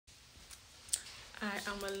I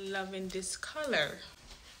am loving this color.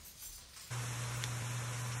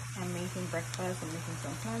 I'm making breakfast. I'm making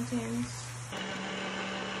some plantains.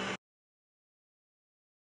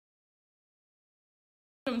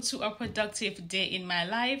 Welcome to a productive day in my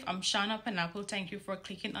life. I'm Shauna Pineapple. Thank you for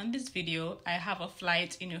clicking on this video. I have a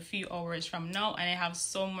flight in a few hours from now and I have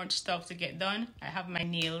so much stuff to get done. I have my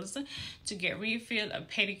nails to get refilled, a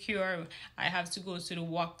pedicure. I have to go to the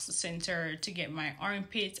wax center to get my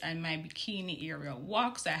armpit and my bikini area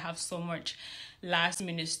waxed. I have so much last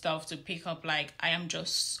minute stuff to pick up. Like, I am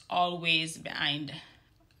just always behind.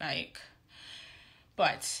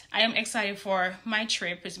 But I am excited for my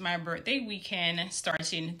trip. It's my birthday weekend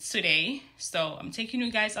starting today. So I'm taking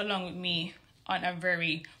you guys along with me on a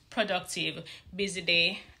very productive, busy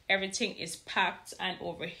day. Everything is packed and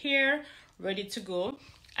over here, ready to go.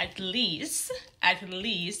 At least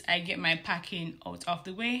I get my packing out of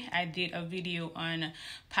the way. I did a video on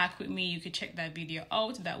Pack With Me. You could check that video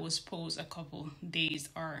out. That was posted a couple days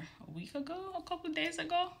or a week ago, a couple days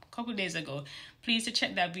ago. Please to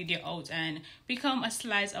check that video out and become a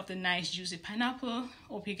slice of the nice juicy pineapple.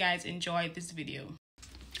 Hope you guys enjoyed this video.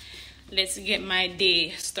 Let's get my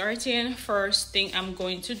day starting. First thing I'm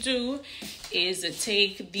going to do is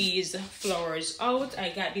take these flowers out. I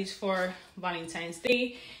got these for Valentine's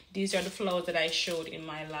Day. These are the flowers that I showed in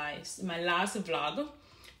my last vlog.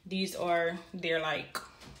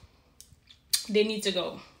 They need to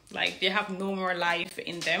go. Like, they have no more life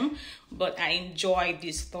in them, but I enjoy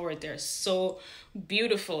these flowers. They're so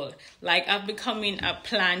beautiful. Like, I'm becoming a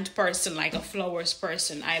plant person, like a flowers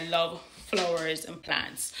person. I love flowers and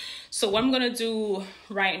plants. So what I'm gonna do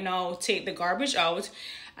right now, take the garbage out.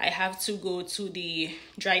 I have to go to the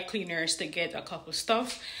dry cleaners to get a couple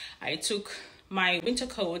stuff. I took my winter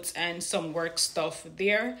coats and some work stuff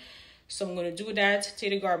there, so I'm gonna do that,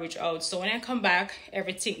 take the garbage out, so when I come back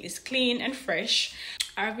everything is clean and fresh.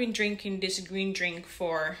 I've been drinking this green drink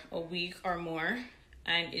for a week or more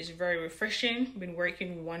and it's very refreshing, been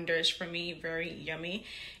working wonders for me, very yummy.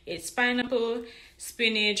 It's pineapple,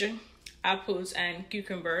 spinach, apples and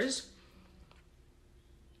cucumbers.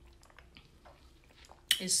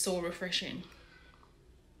 It's so refreshing.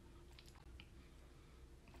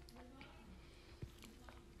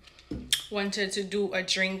 Wanted to do a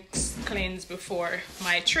drinks cleanse before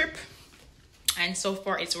my trip and so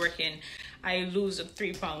far it's working. I lose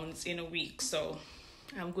 3 pounds in a week, so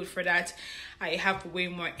I'm good for that. I have way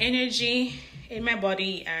more energy in my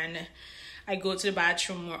body and I go to the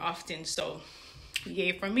bathroom more often, so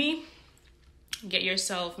yay for me. Make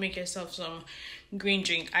yourself some green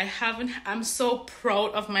drink. I'm so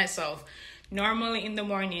proud of myself. Normally in the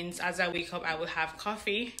mornings as I wake up I will have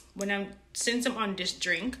coffee. Since I'm on this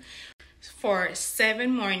drink, for 7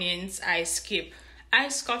 mornings I skip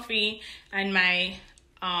iced coffee and my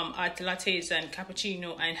hot lattes and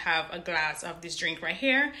cappuccino and have a glass of this drink right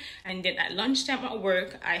here, and then at lunchtime at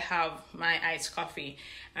work I have my iced coffee,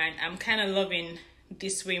 and I'm kind of loving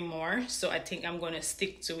this way more, so I think I'm gonna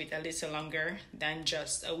stick to it a little longer than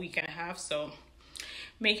just a week and a half. So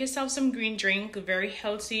make yourself some green drink, very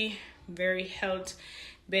healthy, very health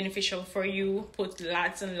beneficial for you. Put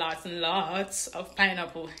lots and lots and lots of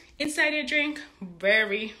pineapple inside your drink,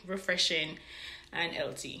 very refreshing and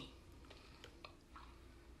healthy.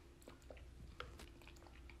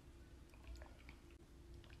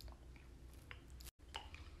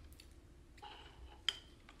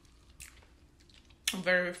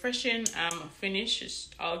 Very refreshing. I'm finished, it's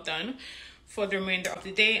all done. For the remainder of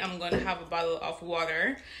the day I'm gonna have a bottle of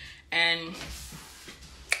water and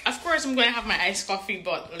of course I'm gonna have my iced coffee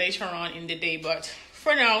but later on in the day, but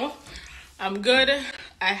for now I'm good.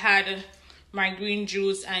 I had my green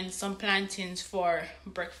juice and some plantains for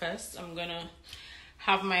breakfast. I'm gonna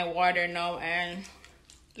have my water now and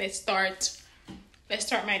let's start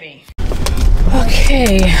my day.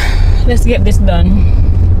 Okay, let's get this done.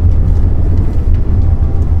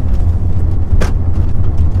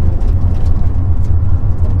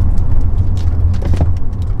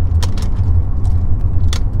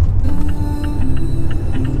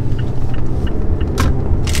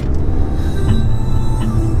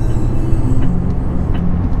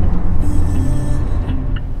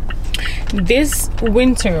 This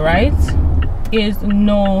winter, right, is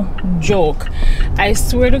no joke. I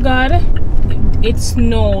swear to God, it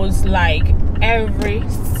snows like every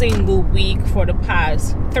single week for the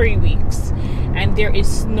past 3 weeks, and there is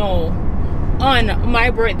snow on my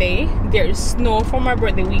birthday. There is snow for my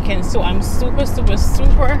birthday weekend, so I'm super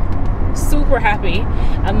happy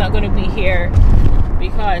I'm not gonna be here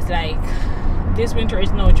because like this winter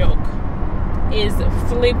is no joke. Is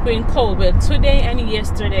flipping cold, but today and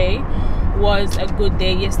yesterday was a good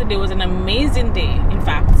day. Yesterday was an amazing day. In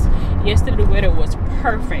fact, yesterday the weather was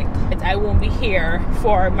perfect. I won't be here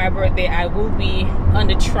for my birthday. I will be on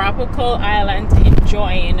the tropical island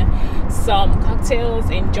enjoying some cocktails,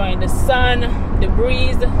 enjoying the sun, the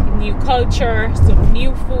breeze, new culture, some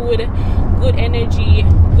new food, good energy,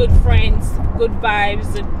 good friends, good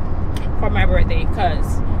vibes for my birthday,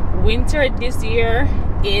 because winter this year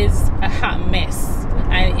is a hot mess,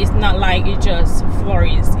 and it's not like it just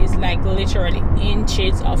flurries. It's like literally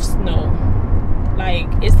inches of snow. Like,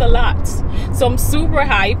 it's a lot. So I'm super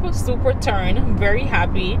hype, super turned, very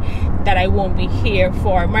happy that I won't be here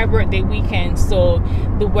for my birthday weekend, so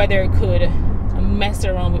the weather could mess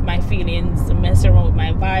around with my feelings, mess around with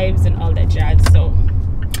my vibes and all that jazz. So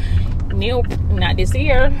nope, not this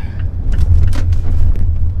year.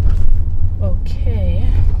 Okay,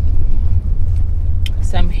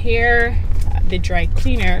 so I'm here at the dry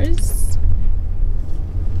cleaners.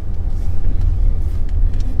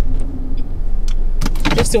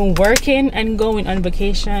 Just working and going on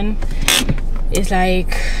vacation. It's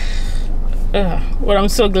like, well, I'm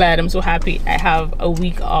so glad, I'm so happy I have a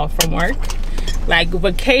week off from work, like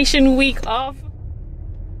vacation week off.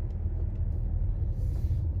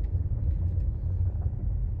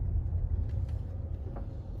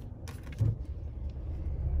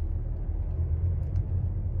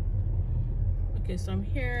 Okay, so I'm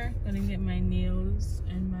here gonna get my nails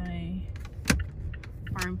and my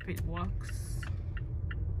armpit wax.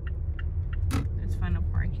 Let's find a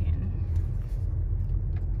parking.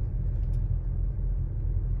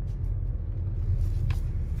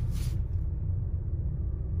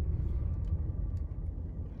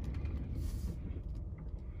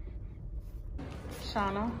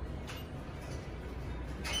 Shauna.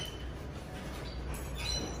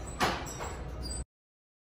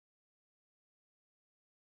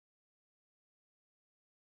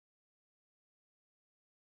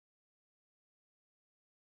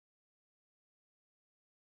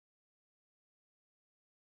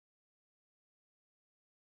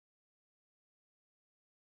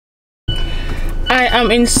 I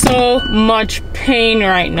am in so much pain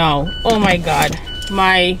right now. Oh my god,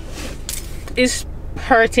 my is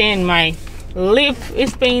hurting, my lip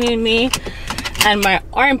is paining me, and my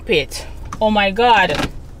armpit. Oh my god.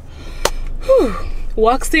 Whew.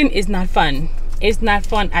 Waxing is not fun. It's not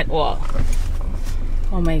fun at all.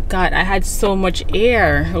 Oh my god, I had so much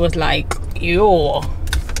air. It was like, yo.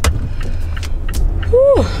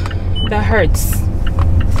 Whew. That hurts.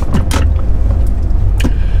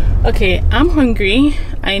 Okay, I'm hungry.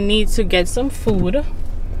 I need to get some food. I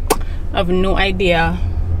have no idea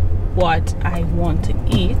what I want to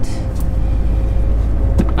eat.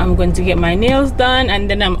 I'm going to get my nails done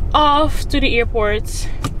and then I'm off to the airport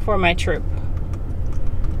for my trip.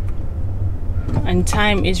 And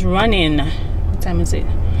time is running. What time is it?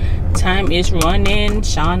 Time is running,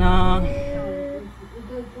 Shauna.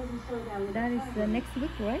 That is the next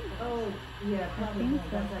week, right? Oh, yeah, probably. I think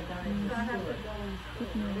so. I have to go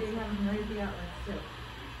and they have noisy outlets too.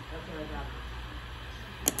 That's what I got.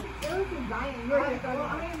 There was a giant noise. Well,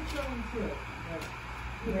 I am showing too.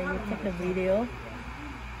 Where you take the video.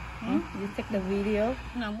 You take the video.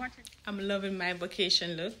 I'm loving my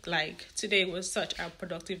vacation look. Like, today was such a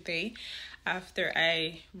productive day. After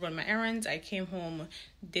I run my errands, I came home,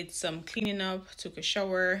 did some cleaning up, took a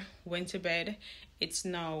shower, went to bed. It's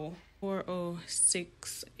now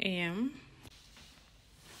 4:06 a.m.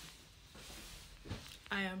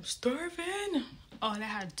 I am starving. All I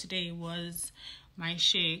had today was my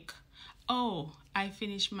shake. Oh, I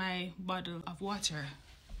finished my bottle of water.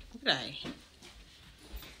 Did I?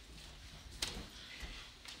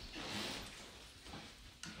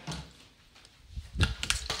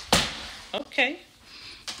 Okay.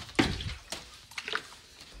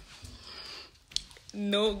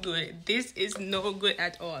 No good. This is no good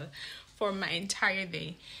at all. For my entire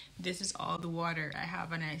day, this is all the water I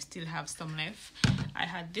have, and I still have some left. I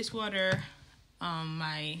had this water,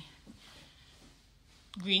 my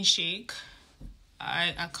green shake,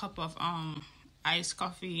 a cup of iced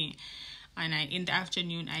coffee, and in the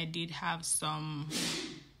afternoon I did have some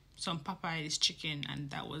Popeye's chicken,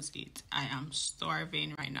 and that was it. I am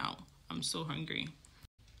starving right now. I'm so hungry.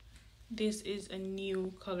 This is a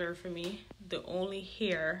new color for me. The only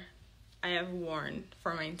hair I have worn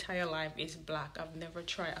for my entire life is black. I've never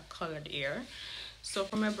tried a colored hair. So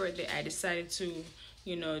for my birthday, I decided to,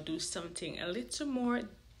 do something a little more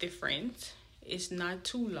different. It's not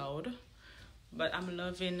too loud, but I'm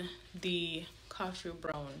loving the coffee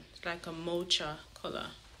brown. It's like a mocha color.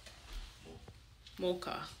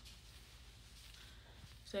 Mocha.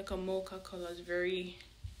 It's like a mocha color. It's very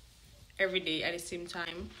everyday at the same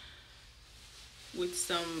time. with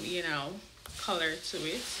some, you know, color to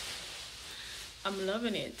it. I'm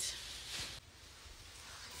loving it.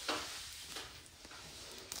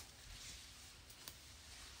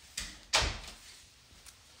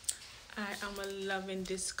 I am loving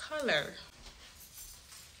this color.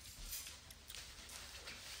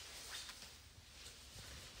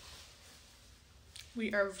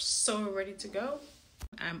 We are so ready to go.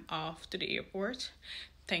 I'm off to the airport.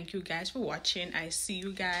 Thank you guys for watching. I see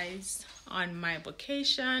you guys on my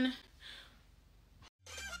vacation.